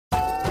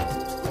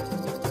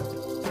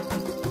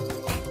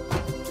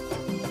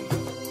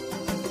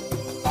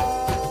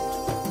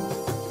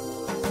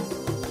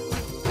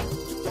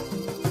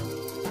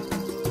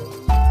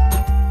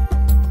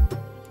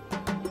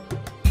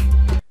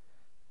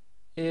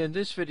In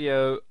this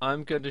video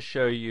I'm going to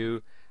show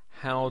you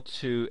how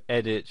to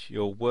edit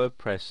your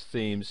WordPress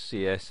theme's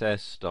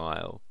CSS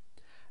style.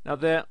 Now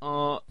there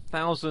are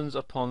thousands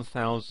upon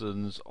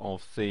thousands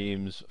of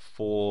themes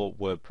for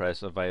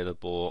WordPress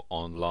available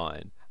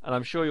online, and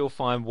I'm sure you'll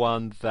find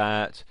one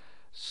that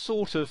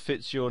sort of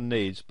fits your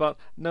needs, but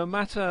no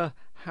matter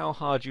how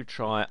hard you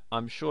try,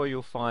 I'm sure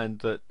you'll find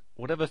that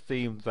whatever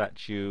theme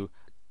that you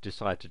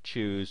decide to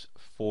choose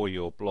for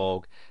your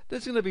blog,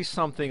 there's going to be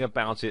something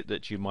about it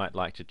that you might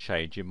like to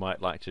change. You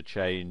might like to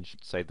change,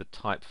 say, the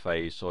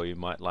typeface, or you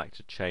might like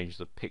to change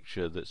the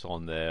picture that's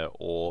on there,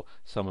 or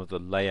some of the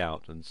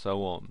layout and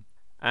so on.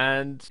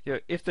 And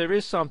if there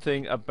is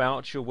something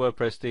about your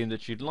WordPress theme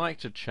that you'd like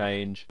to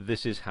change,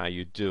 this is how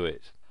you do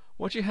it.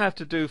 What you have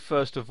to do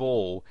first of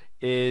all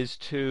is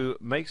to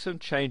make some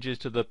changes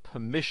to the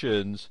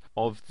permissions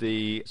of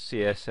the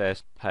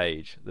CSS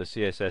page, the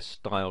CSS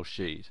style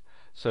sheet,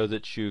 so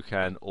that you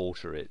can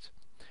alter it.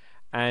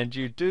 And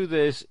you do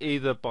this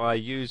either by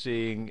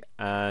using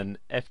an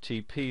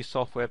FTP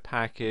software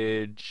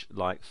package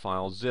like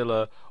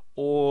FileZilla,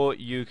 or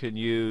you can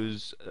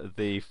use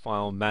the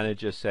file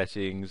manager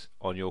settings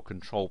on your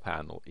control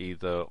panel,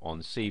 either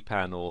on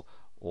cPanel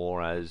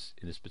or, as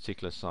in this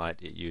particular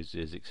site, it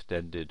uses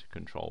extended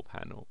control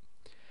panel.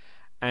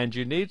 And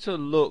you need to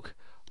look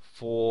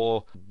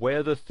for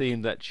where the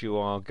theme that you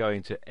are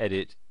going to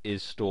edit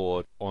is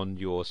stored on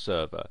your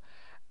server.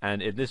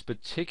 And in this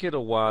particular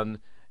one,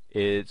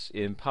 it's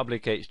in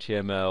public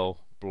HTML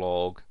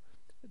blog,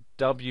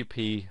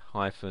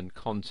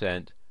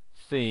 WP-content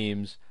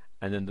themes,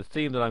 and then the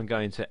theme that I'm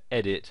going to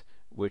edit,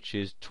 which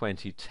is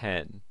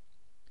 2010.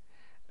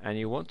 And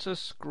you want to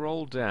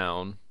scroll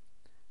down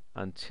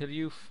until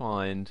you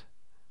find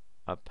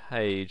a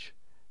page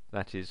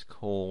that is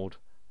called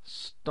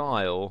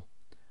style.css.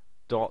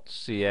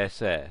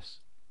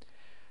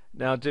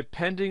 Now,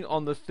 depending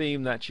on the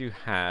theme that you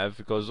have,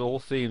 because all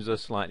themes are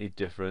slightly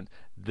different,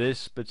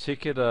 this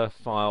particular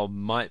file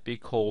might be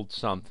called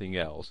something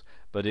else,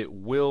 but it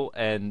will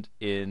end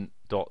in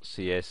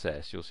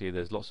 .css. You'll see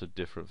there's lots of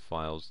different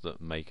files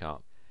that make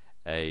up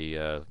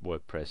a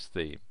WordPress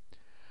theme.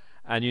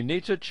 And you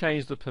need to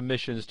change the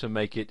permissions to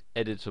make it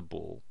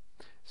editable.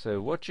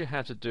 So what you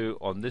have to do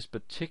on this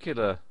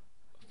particular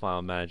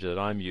file manager that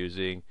I'm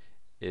using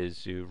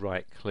is you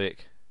right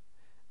click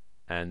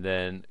and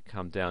then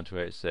come down to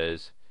where it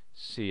says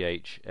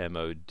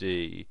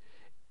chmod.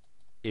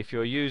 If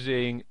you're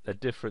using a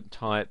different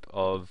type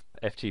of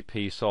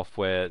FTP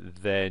software,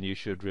 then you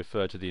should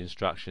refer to the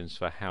instructions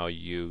for how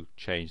you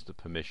change the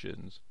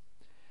permissions.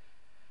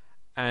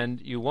 And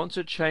you want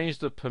to change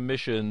the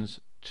permissions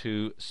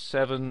to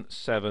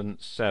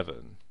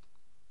 777.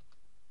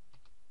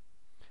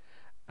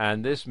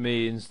 And this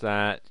means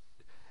that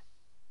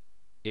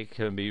it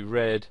can be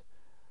read,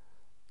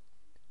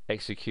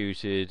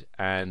 executed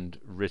and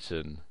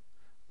written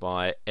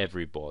by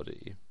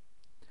everybody.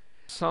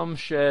 Some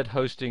shared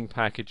hosting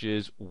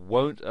packages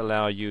won't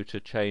allow you to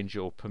change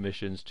your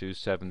permissions to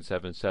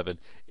 777,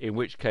 in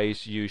which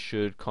case you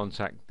should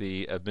contact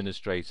the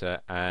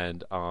administrator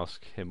and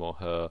ask him or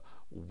her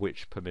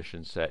which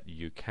permission set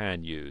you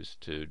can use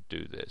to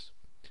do this.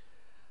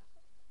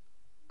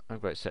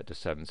 I've got it set to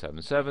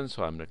 777,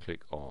 so I'm going to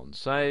click on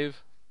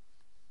Save.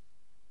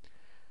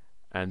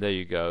 And there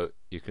you go,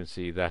 you can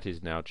see that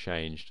is now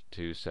changed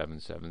to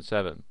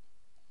 777.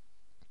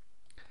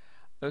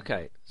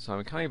 Okay, so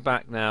I'm coming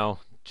back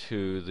now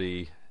to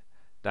the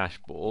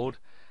dashboard,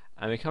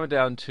 and we're coming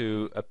down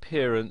to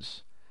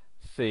Appearance,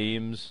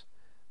 Themes.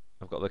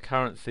 I've got the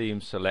current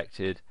theme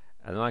selected,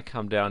 and then I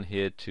come down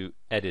here to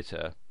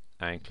Editor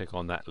and click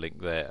on that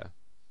link there.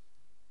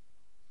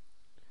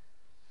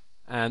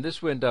 And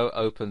this window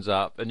opens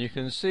up, and you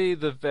can see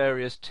the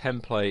various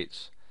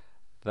templates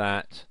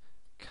that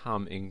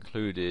come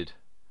included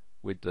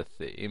with the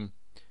theme.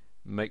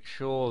 Make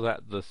sure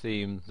that the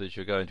theme that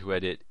you're going to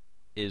edit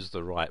is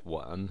the right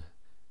one,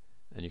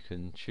 and you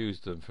can choose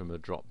them from a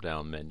drop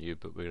down menu,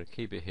 but we're going to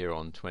keep it here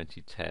on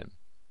 2010.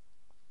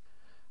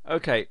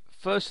 Okay,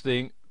 first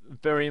thing,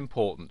 very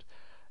important,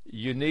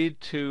 you need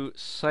to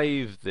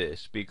save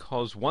this,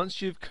 because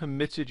once you've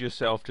committed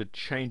yourself to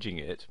changing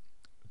it,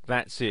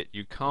 that's it,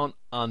 you can't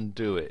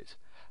undo it.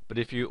 But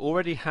if you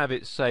already have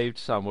it saved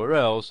somewhere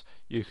else,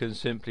 you can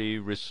simply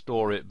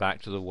restore it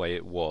back to the way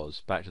it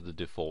was, back to the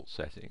default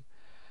setting.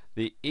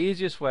 The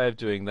easiest way of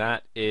doing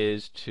that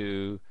is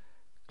to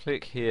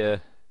click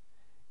here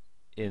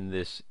in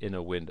this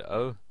inner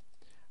window,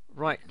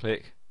 right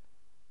click,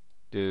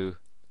 do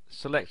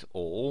select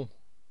all,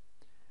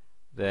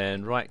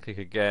 then right click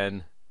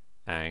again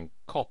and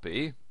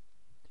copy,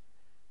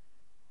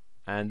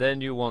 and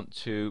then you want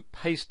to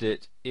paste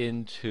it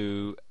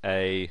into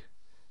a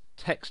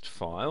text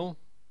file.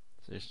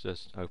 So let's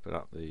just open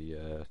up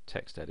the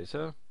text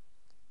editor,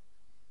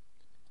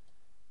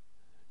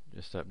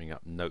 just opening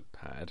up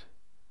Notepad,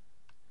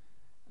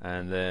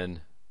 and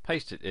then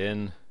paste it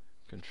in,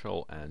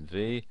 Control and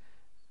V,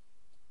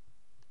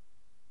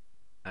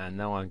 and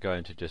now I'm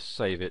going to just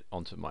save it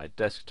onto my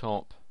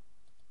desktop,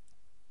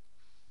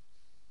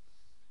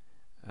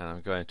 and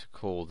I'm going to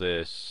call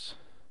this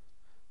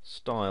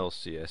style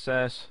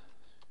CSS,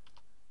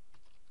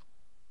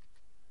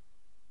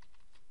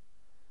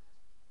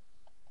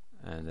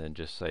 and then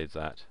just save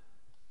that.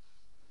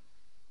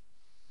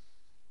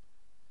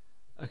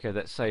 Okay,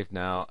 that's saved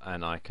now,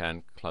 and I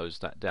can close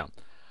that down.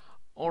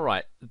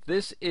 Alright,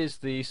 this is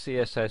the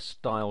CSS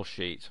style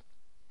sheet.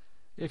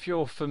 If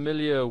you're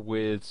familiar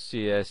with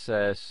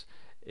CSS,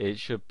 it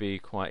should be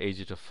quite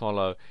easy to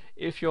follow.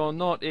 If you're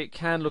not, it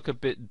can look a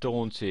bit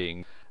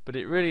daunting, but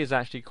it really is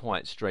actually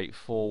quite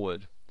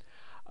straightforward.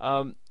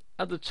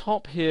 At the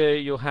top here,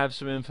 you'll have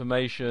some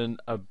information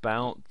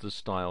about the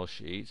style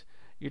sheet.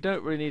 You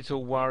don't really need to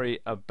worry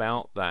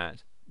about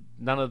that.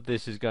 None of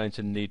this is going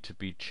to need to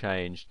be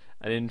changed,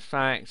 and in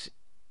fact,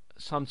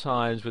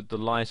 sometimes with the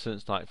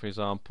license, like for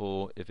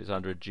example if it's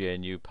under a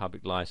GNU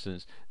public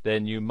license,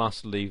 then you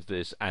must leave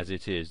this as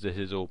it is. This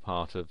is all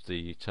part of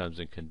the terms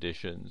and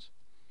conditions.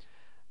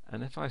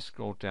 And if I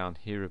scroll down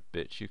here a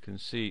bit, you can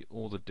see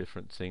all the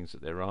different things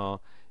that there are.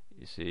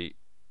 You see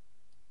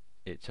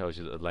it tells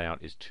you that the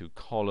layout is 2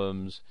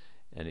 columns,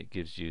 and it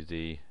gives you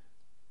the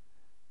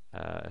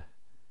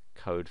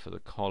code for the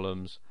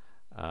columns.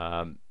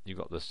 You've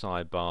got the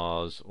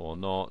sidebars or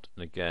not,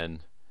 and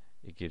again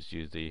it gives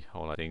you the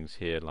whole things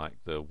here, like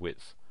the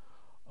width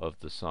of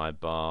the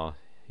sidebar.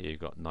 Here you've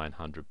got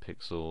 900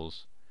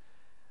 pixels,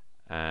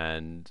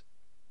 and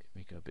let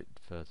me go a bit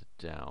further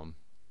down.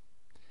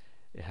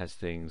 It has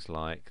things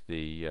like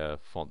the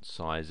font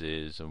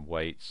sizes and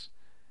weights,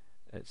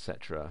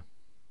 etc.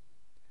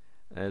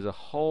 There's a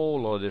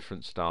whole lot of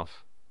different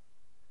stuff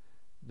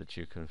that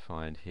you can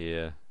find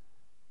here.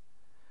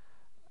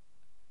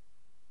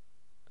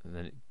 And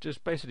then it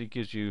just basically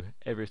gives you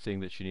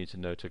everything that you need to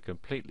know to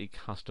completely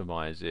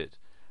customize it.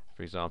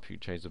 For example, you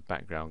change the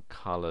background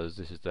colors.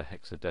 This is the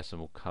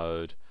hexadecimal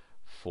code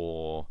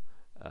for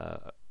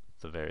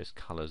the various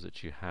colors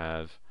that you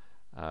have.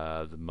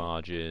 The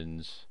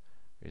margins,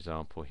 for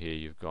example, here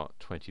you've got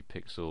 20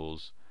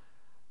 pixels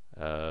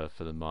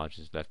for the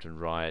margins left and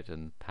right,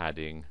 and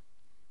padding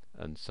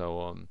and so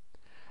on.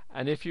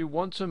 And if you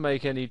want to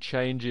make any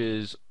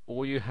changes,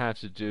 all you have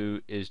to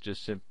do is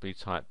just simply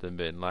type them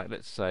in. Like,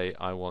 let's say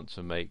I want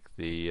to make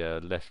the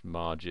left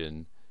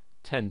margin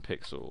 10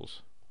 pixels,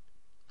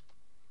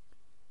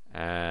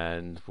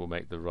 and we'll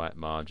make the right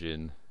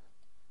margin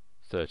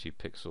 30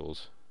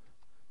 pixels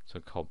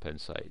to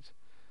compensate.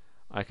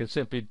 I can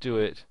simply do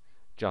it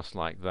just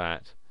like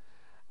that,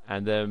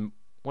 and then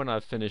when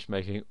I've finished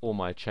making all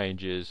my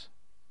changes,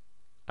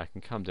 I can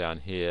come down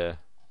here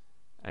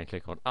and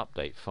click on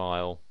Update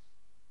File,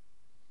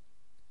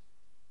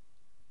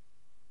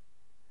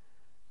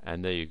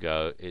 and there you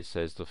go, it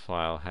says the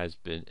file has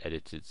been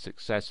edited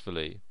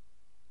successfully.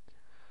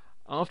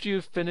 After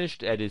you've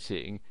finished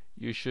editing,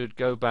 you should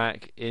go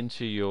back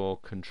into your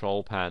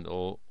control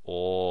panel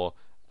or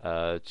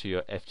to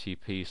your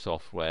FTP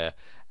software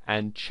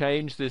and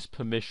change this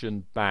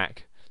permission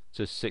back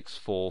to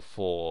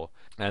 644,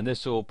 and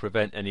this will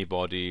prevent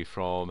anybody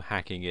from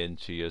hacking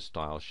into your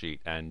style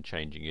sheet and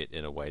changing it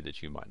in a way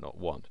that you might not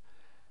want.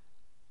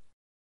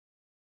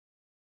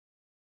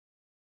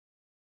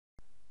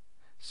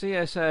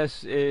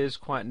 CSS is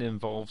quite an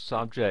involved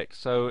subject,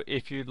 so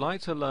if you'd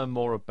like to learn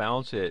more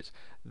about it,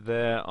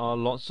 there are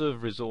lots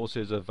of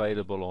resources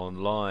available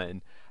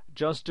online.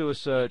 Just do a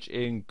search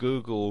in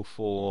Google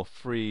for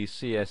free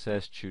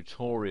CSS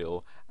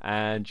tutorial,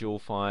 and you'll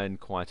find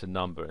quite a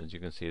number. As you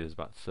can see, there's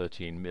about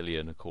 13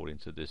 million according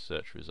to this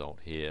search result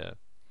here.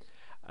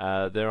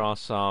 There are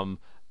some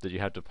that you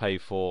have to pay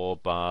for,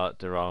 but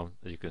there are,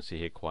 as you can see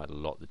here, quite a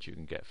lot that you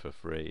can get for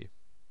free.